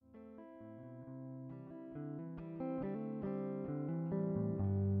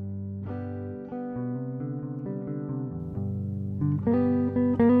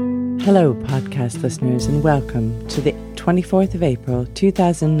Hello, podcast listeners, and welcome to the 24th of April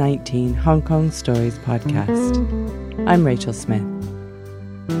 2019 Hong Kong Stories podcast. I'm Rachel Smith.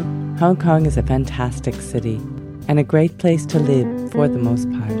 Hong Kong is a fantastic city and a great place to live for the most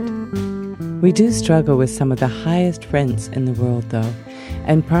part. We do struggle with some of the highest rents in the world, though,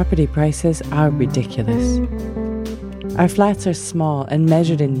 and property prices are ridiculous. Our flats are small and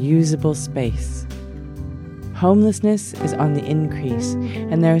measured in usable space. Homelessness is on the increase,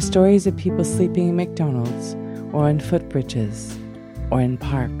 and there are stories of people sleeping in McDonald's, or on footbridges, or in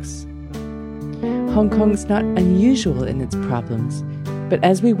parks. Hong Kong's not unusual in its problems, but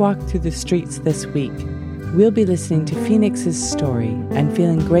as we walk through the streets this week, we'll be listening to Phoenix's story and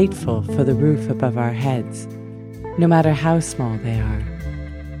feeling grateful for the roof above our heads, no matter how small they are.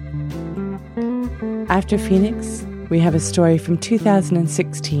 After Phoenix, we have a story from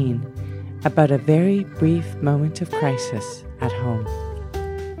 2016 about a very brief moment of crisis at home.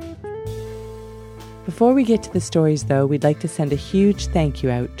 Before we get to the stories, though, we'd like to send a huge thank you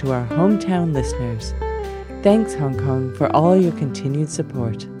out to our hometown listeners. Thanks, Hong Kong, for all your continued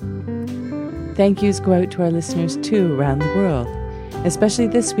support. Thank yous go out to our listeners, too, around the world, especially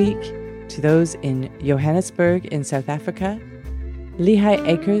this week to those in Johannesburg in South Africa, Lehigh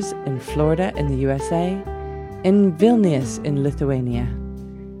Acres in Florida in the USA, and Vilnius in Lithuania.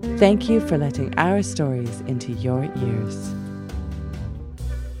 Thank you for letting our stories into your ears.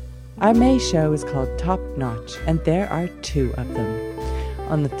 Our May show is called Top Notch, and there are 2 of them.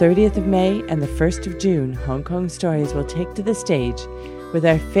 On the 30th of May and the 1st of June, Hong Kong Stories will take to the stage with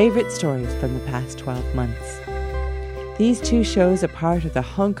our favourite stories from the past 12 months. These 2 shows are part of the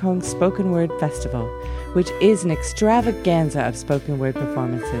Hong Kong Spoken Word Festival, which is an extravaganza of spoken word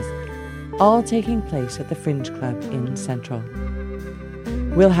performances, all taking place at the Fringe Club in Central.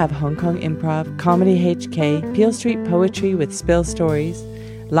 We'll have Hong Kong Improv, Comedy HK, Peel Street Poetry with Spill Stories,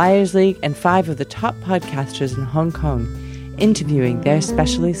 Liars League, and 5 of the top podcasters in Hong Kong interviewing their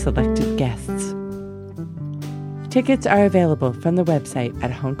specially selected guests. Tickets are available from the website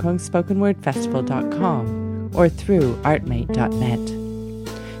at hongkongspokenwordfestival.com or through artmate.net.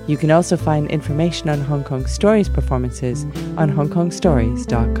 You can also find information on Hong Kong Stories performances on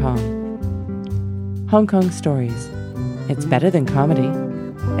hongkongstories.com. Hong Kong Stories. It's better than comedy.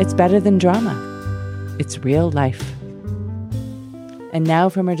 It's better than drama. It's real life. And now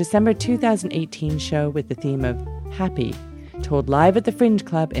from our December 2018 show with the theme of Happy, told live at the Fringe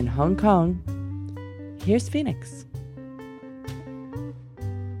Club in Hong Kong, here's Phoenix.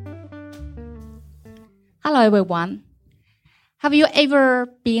 Hello everyone. Have you ever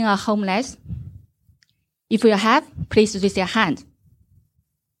been a homeless? If you have, please raise your hand.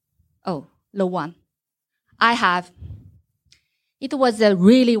 Oh, no one. I have. It was a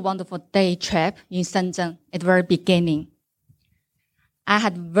really wonderful day trip in Shenzhen at the very beginning. I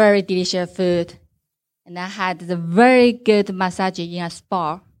had very delicious food, and I had the very good massage in a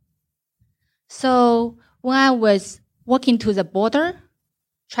spa. So when I was walking to the border,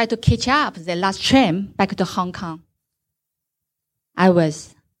 trying to catch up the last train back to Hong Kong, I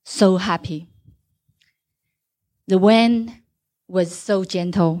was so happy. The wind was so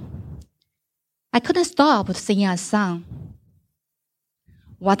gentle. I couldn't stop singing a song.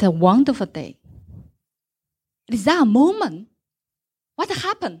 What a wonderful day. Is that a moment? What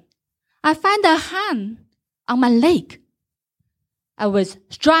happened? I found a hand on my leg. I was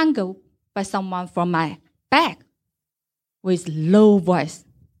strangled by someone from my back with low voice.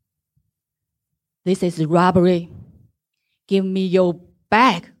 This is robbery. Give me your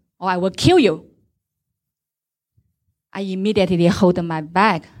bag or I will kill you. I immediately hold my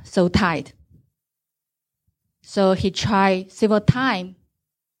bag so tight. So he tried several times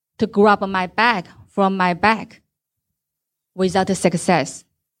to grab my bag from my back without success.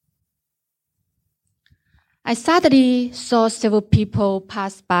 I suddenly saw several people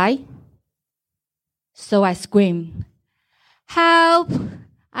pass by. So I screamed, "Help!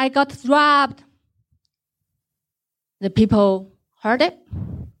 I got robbed!" The people heard it,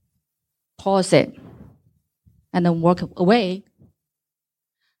 paused it, and then walked away.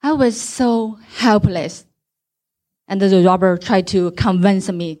 I was so helpless. And the robber tried to convince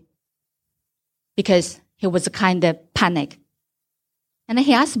me because he was kind of panicked. And then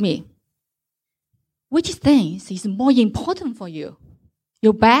he asked me, which thing is more important for you?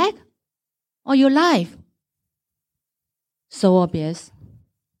 Your bag or your life? So obvious.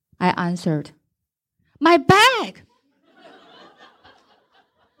 I answered, my bag.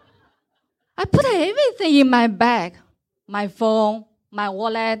 I put everything in my bag. My phone, my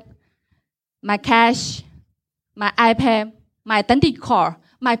wallet, my cash, my iPad, my identity card,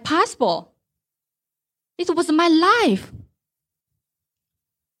 my passport. It was my life.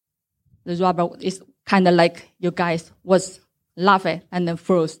 the robber is kind of like you guys was laughing and then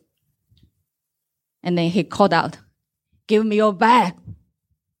froze. And then he called out, "Give me your bag."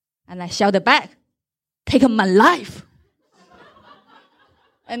 And I shouted back, "Take my life."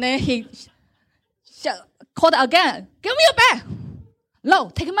 And then he called again, "Give me your bag." "No,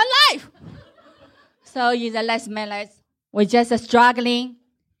 take my life." So in the last minutes, we're just struggling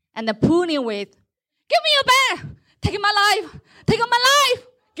and pulling with, "Give me your bag. Take my life. Take my life.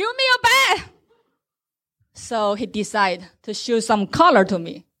 Give me your bag." So he decided to show some color to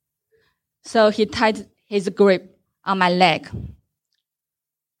me. So he tied his grip on my leg.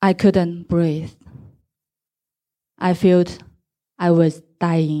 I couldn't breathe. I felt I was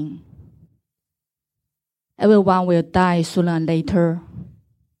dying. Everyone will die sooner or later.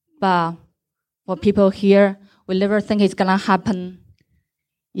 But for people here, we never think it's going to happen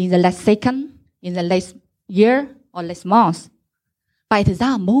in the last second, in the last year, or last month. But at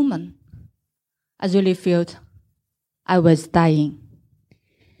that moment, I really felt I was dying.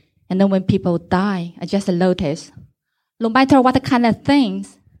 And then when people die, I just noticed, no matter what kind of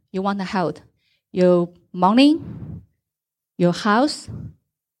things you want to hold, your money, your house,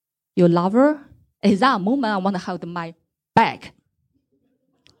 your lover, at that moment, I want to hold my bag.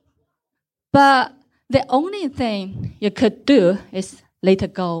 But the only thing you could do is let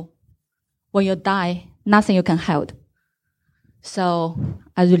it go. When you die, nothing you can hold. So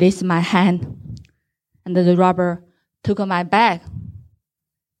I released my hand, and the robber took my bag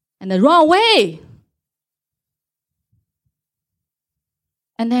and then ran away.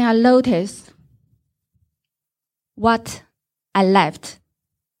 And then I noticed what I left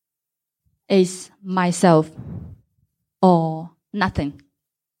is myself or nothing.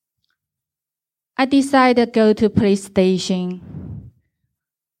 I decided to go to police station.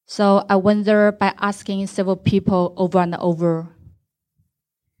 So I went there by asking several people over and over.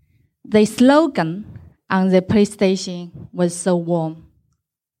 The slogan on the police station was so warm,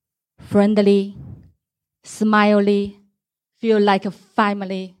 friendly, smiley, feel like a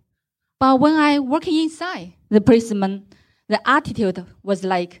family. But when I walked inside, the policeman, the attitude was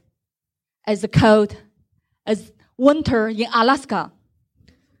like as cold as winter in Alaska.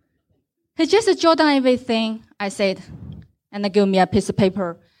 He just jotted down everything I said and gave me a piece of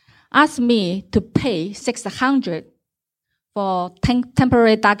paper. Asked me to pay $600 for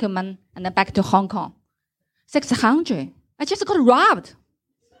temporary document and then back to Hong Kong. $600. I just got robbed.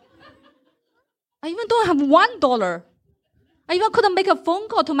 I even don't have $1. I even couldn't make a phone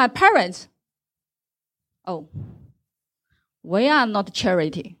call to my parents. Oh, we are not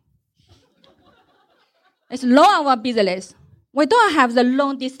charity. It's long our business. We don't have the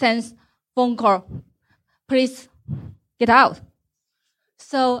long distance phone call. Please get out.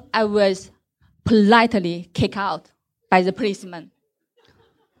 So I was politely kicked out by the policeman.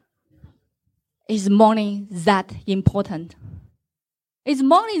 Is money that important? Is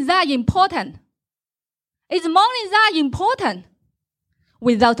money that important? Is money that important?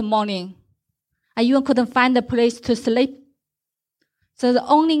 Without money, I even couldn't find a place to sleep. So the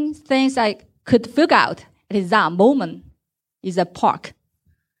only things I could figure out at that moment is a park.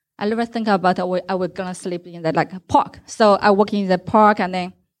 I never think about I was gonna sleep in the park. So I walk in the park and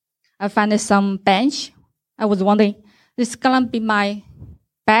then I found some bench. I was wondering, this gonna be my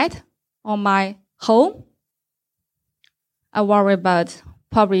bed or my home? I worry about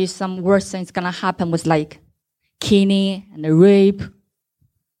probably some worse things gonna happen with kidney and rape.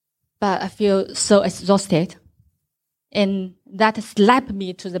 But I feel so exhausted. And that slapped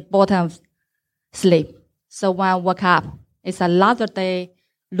me to the bottom of sleep. So when I woke up, it's another day,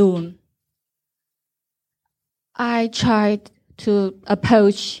 noon. I tried to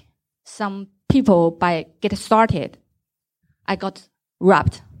approach some people by get started. I got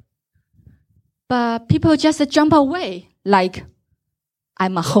robbed. But people just jump away like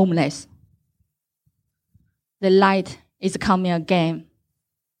I'm a homeless. The light is coming again.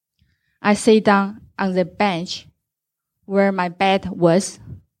 I sit down on the bench where my bed was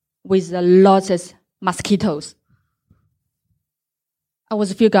with lots of mosquitoes. I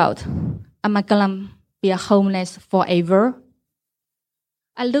was figured out, am I gonna be a homeless forever?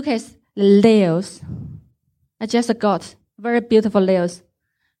 I look at the nails. I just got very beautiful nails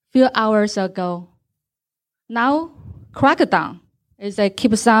few hours ago. Now, cracked down. It's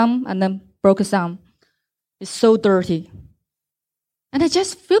keep some and then broke some. It's so dirty. And I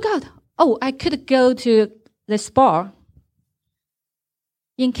just figured out, I could go to the spa.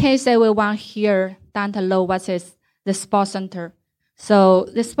 In case everyone here don't know what is the spa center. So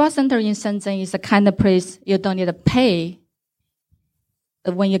the spa center in Shenzhen is the kind of place you don't need to pay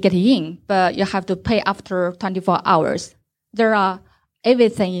when you get in, but you have to pay after 24 hours. There are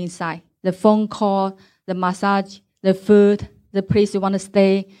everything inside. the phone call, the massage, the food, the place you want to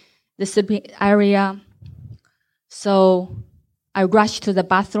stay, the sleeping area. So I rushed to the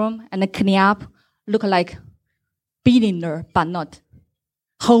bathroom and clean up, look like billionaire, but not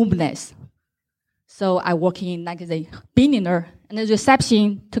homeless. So I walk in like the billionaire, and the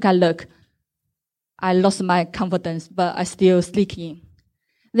reception took a look. I lost my confidence, but I still sneak in.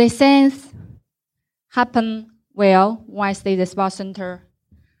 The things happen well when I stay at the spa center.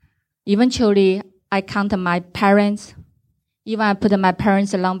 Eventually, I contact my parents. Even I put my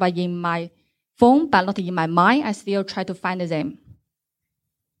parents' number in my phone, but not in my mind. I still try to find them.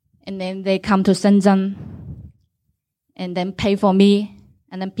 And then they come to Shenzhen, and then pay for me,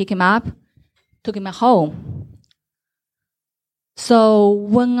 and then pick him up, took him home. So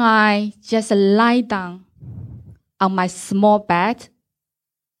when I just lie down on my small bed,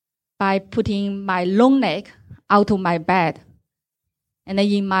 by putting my long leg out of my bed, and then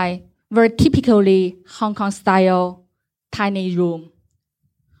in my very typically Hong Kong style tiny room,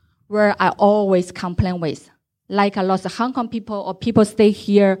 where I always complain with, like a lot of Hong Kong people or people stay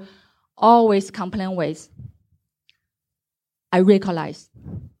here always complain with, I realize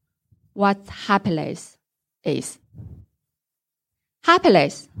what happiness is.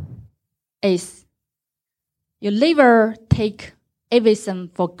 Happiness is you never take everything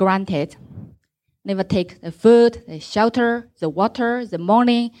for granted. Never take the food, the shelter, the water, the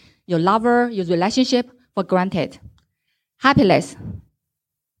money, your lover, your relationship for granted. Happiness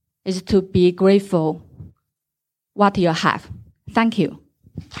is to be grateful what you have. Thank you.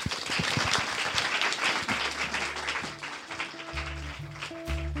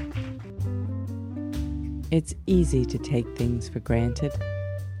 It's easy to take things for granted,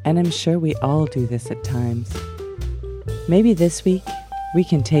 and I'm sure we all do this at times. Maybe this week we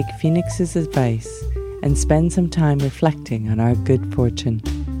can take Phoenix's advice and spend some time reflecting on our good fortune.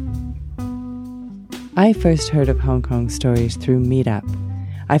 I first heard of Hong Kong Stories through Meetup.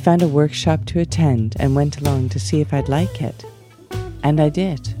 I found a workshop to attend and went along to see if I'd like it. And I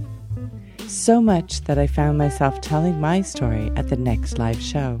did. So much that I found myself telling my story at the next live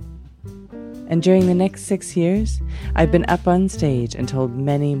show. And during the next 6 years, I've been up on stage and told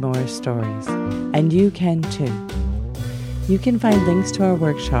many more stories. And you can too. You can find links to our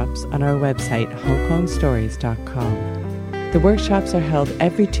workshops on our website, hongkongstories.com. The workshops are held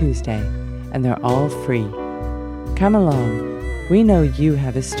every Tuesday, and they're all free. Come along. We know you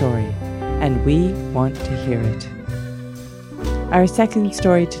have a story, and we want to hear it. Our second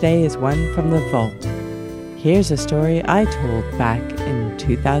story today is one from the vault. Here's a story I told back in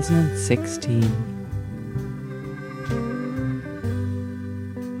 2016.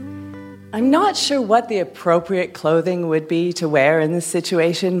 I'm not sure what the appropriate clothing would be to wear in this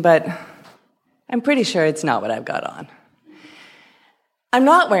situation, but I'm pretty sure it's not what I've got on. I'm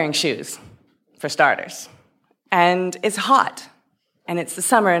not wearing shoes, for starters. And it's hot. And it's the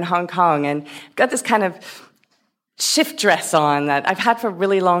summer in Hong Kong, and I've got this kind of shift dress on that I've had for a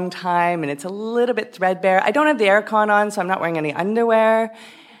really long time, and it's a little bit threadbare. I don't have the aircon on, so I'm not wearing any underwear.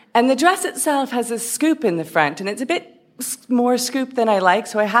 And the dress itself has a scoop in the front, and it's a bit more scoop than I like,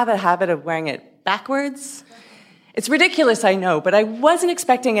 so I have a habit of wearing it backwards. It's ridiculous, I know, but I wasn't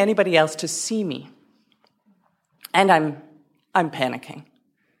expecting anybody else to see me. And I'm panicking.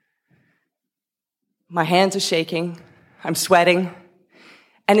 My hands are shaking. I'm sweating.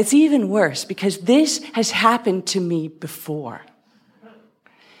 And it's even worse because this has happened to me before.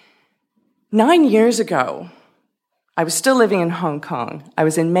 9 years ago, I was still living in Hong Kong. I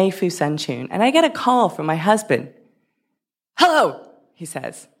was in Mei Fu San Chun, and I get a call from my husband. "Hello," he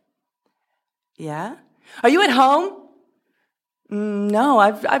says. "Yeah? Are you at home?" "No,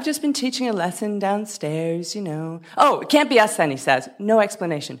 I've just been teaching a lesson downstairs, you know." "Oh, it can't be us then," he says. No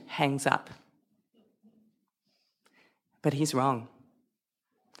explanation. Hangs up. But he's wrong.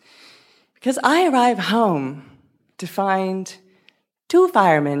 Because I arrive home to find 2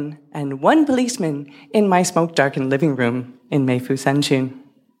 firemen and 1 policeman in my smoke-darkened living room in Mei Fu San Chun.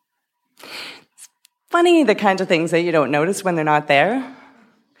 It's funny the kinds of things that you don't notice when they're not there.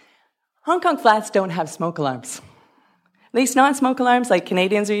 Hong Kong flats don't have smoke alarms. At least not smoke alarms like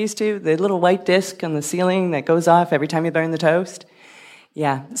Canadians are used to, the little white disc on the ceiling that goes off every time you burn the toast.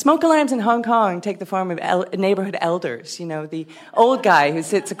 Yeah, smoke alarms in Hong Kong take the form of neighborhood elders, you know, the old guy who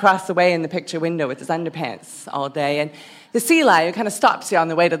sits across the way in the picture window with his underpants all day, and the CLI who kind of stops you on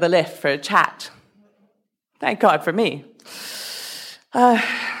the way to the lift for a chat. Thank God for me.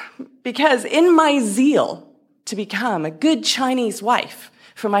 Because in my zeal to become a good Chinese wife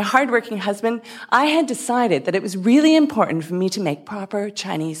for my hardworking husband, I had decided that it was really important for me to make proper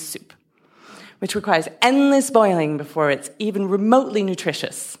Chinese soup, which requires endless boiling before it's even remotely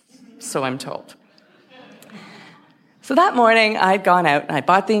nutritious. so I'm told. So that morning, I'd gone out and I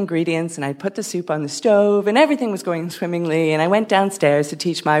bought the ingredients and I put the soup on the stove and everything was going swimmingly, and I went downstairs to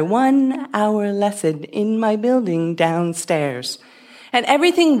teach my 1 hour lesson in my building downstairs. And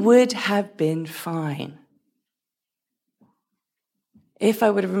everything would have been fine if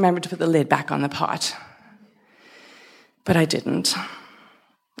I would have remembered to put the lid back on the pot. But I didn't.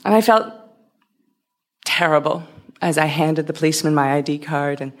 And I felt terrible as I handed the policeman my ID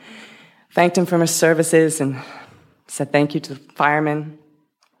card and thanked him for my services and said thank you to the firemen.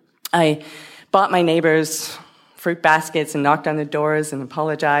 I bought my neighbors fruit baskets and knocked on their doors and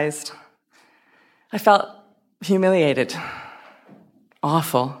apologized. I felt humiliated,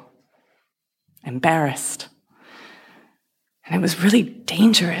 awful, embarrassed. And it was really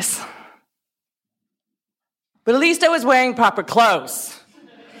dangerous. But at least I was wearing proper clothes.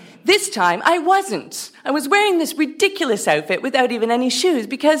 This time, I wasn't. I was wearing this ridiculous outfit without even any shoes,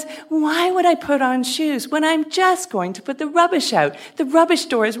 because why would I put on shoes when I'm just going to put the rubbish out? The rubbish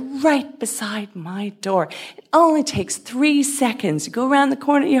door is right beside my door. It only takes 3 seconds. You go around the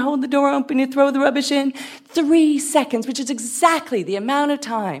corner, you hold the door open, you throw the rubbish in. 3 seconds, which is exactly the amount of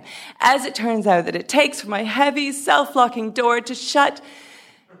time, as it turns out, that it takes for my heavy, self-locking door to shut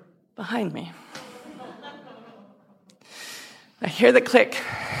behind me. I hear the click,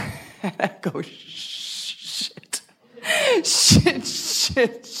 and I go, shit.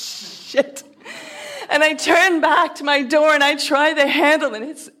 And I turn back to my door, and I try the handle,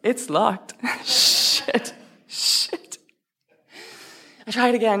 and it's locked. Shit. I try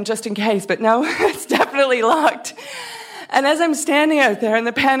it again, just in case, but no, it's definitely locked. And as I'm standing out there, and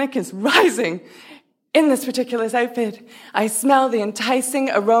the panic is rising, in this particular outfit, I smell the enticing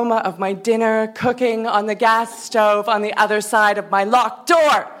aroma of my dinner cooking on the gas stove on the other side of my locked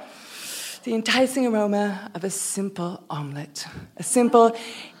door. The enticing aroma of a simple omelette. A simple,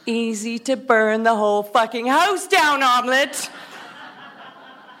 easy to burn the whole fucking house down omelette.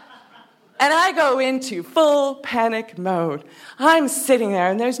 And I go into full panic mode. I'm sitting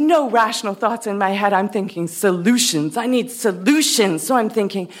there and there's no rational thoughts in my head. I'm thinking solutions. I need solutions. So I'm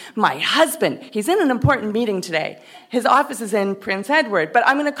thinking, my husband, he's in an important meeting today. His office is in Prince Edward, but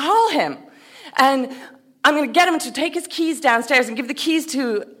I'm going to call him. And I'm going to get him to take his keys downstairs and give the keys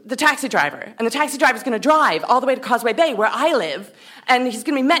to the taxi driver. And the taxi driver's going to drive all the way to Causeway Bay, where I live. And he's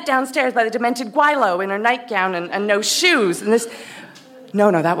going to be met downstairs by the demented Guilo in her nightgown and no shoes. And this... No,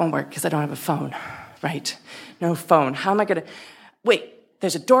 that won't work because I don't have a phone. Right. No phone. How am I going to... Wait,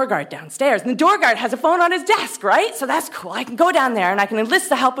 there's a door guard downstairs, and the door guard has a phone on his desk, right? So that's cool. I can go down there, and I can enlist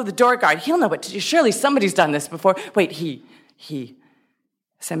the help of the door guard. He'll know what to do. Surely somebody's done this before. Wait, he.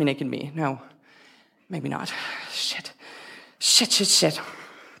 Semi-naked me. No, maybe not. Shit.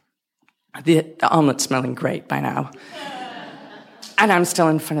 The omelet's smelling great by now. And I'm still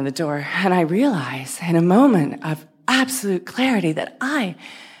in front of the door, and I realize in a moment of absolute clarity that I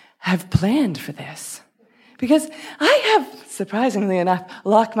have planned for this. Because I have, surprisingly enough,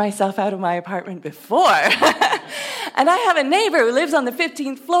 locked myself out of my apartment before. And I have a neighbor who lives on the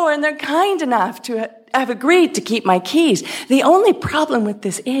 15th floor, and they're kind enough to have agreed to keep my keys. The only problem with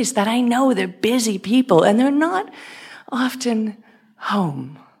this is that I know they're busy people, and they're not often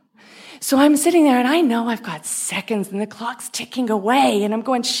home. So I'm sitting there and I know I've got seconds and the clock's ticking away, and I'm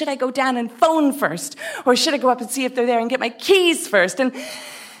going, should I go down and phone first? Or should I go up and see if they're there and get my keys first? And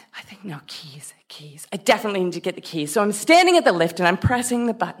I think, no, keys. I definitely need to get the keys. So I'm standing at the lift and I'm pressing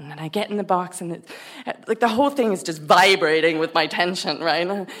the button and I get in the box, and the whole thing is just vibrating with my tension, right?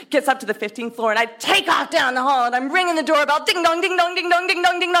 And it gets up to the 15th floor and I take off down the hall and I'm ringing the doorbell, ding dong, ding dong, ding dong, ding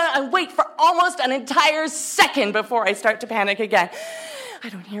dong, ding dong. I wait for almost an entire second before I start to panic again. I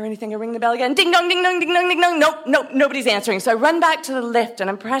don't hear anything. I ring the bell again. Ding dong, ding dong, ding dong, ding dong. Nope, nobody's answering. So I run back to the lift and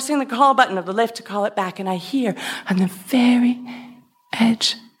I'm pressing the call button of the lift to call it back, and I hear on the very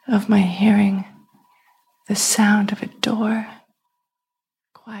edge of my hearing the sound of a door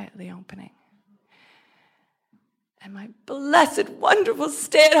quietly opening. And my blessed, wonderful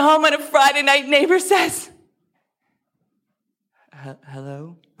stay-at-home on a Friday night neighbor says,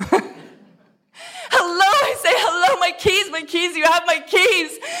 hello? Hello, I say, hello, my keys, you have my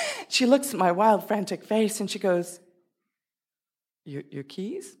keys. She looks at my wild, frantic face and she goes, your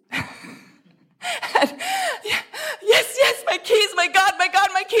keys? And, yes, my keys, my God, my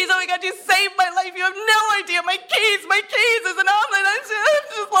keys. Oh my God, you saved my life. You have no idea. My keys, there's an omelet. I'm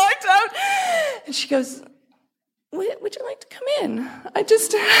just locked out. And she goes, would you like to come in? I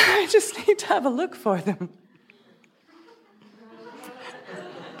just need to have a look for them.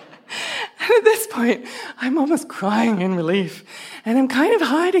 And at this point, I'm almost crying in relief. And I'm kind of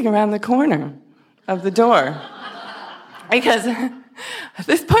hiding around the corner of the door. Because At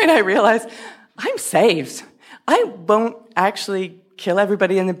this point, I realized I'm saved. I won't actually kill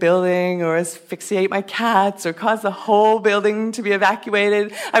everybody in the building or asphyxiate my cats or cause the whole building to be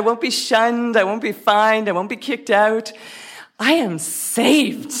evacuated. I won't be shunned. I won't be fined. I won't be kicked out. I am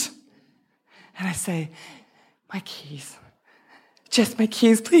saved. And I say, my keys. Just my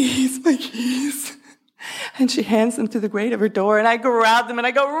keys, please, my keys. And she hands them through the grate of her door, and I grab them, and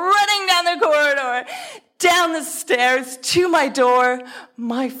I go running down the corridor, down the stairs, to my door,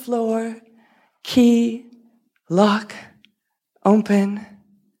 my floor, key, lock, open.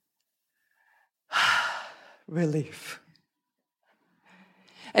 Relief.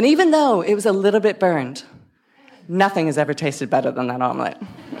 And even though it was a little bit burned, nothing has ever tasted better than that omelet.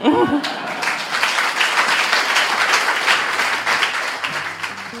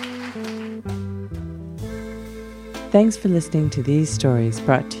 Thanks for listening to these stories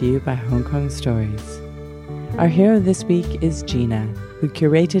brought to you by Hong Kong Stories. Our hero this week is Gina, who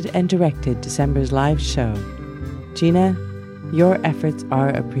curated and directed December's live show. Gina, your efforts are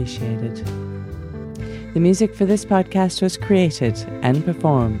appreciated. The music for this podcast was created and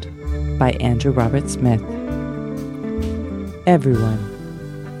performed by Andrew Robert Smith. Everyone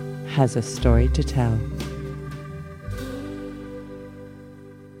has a story to tell.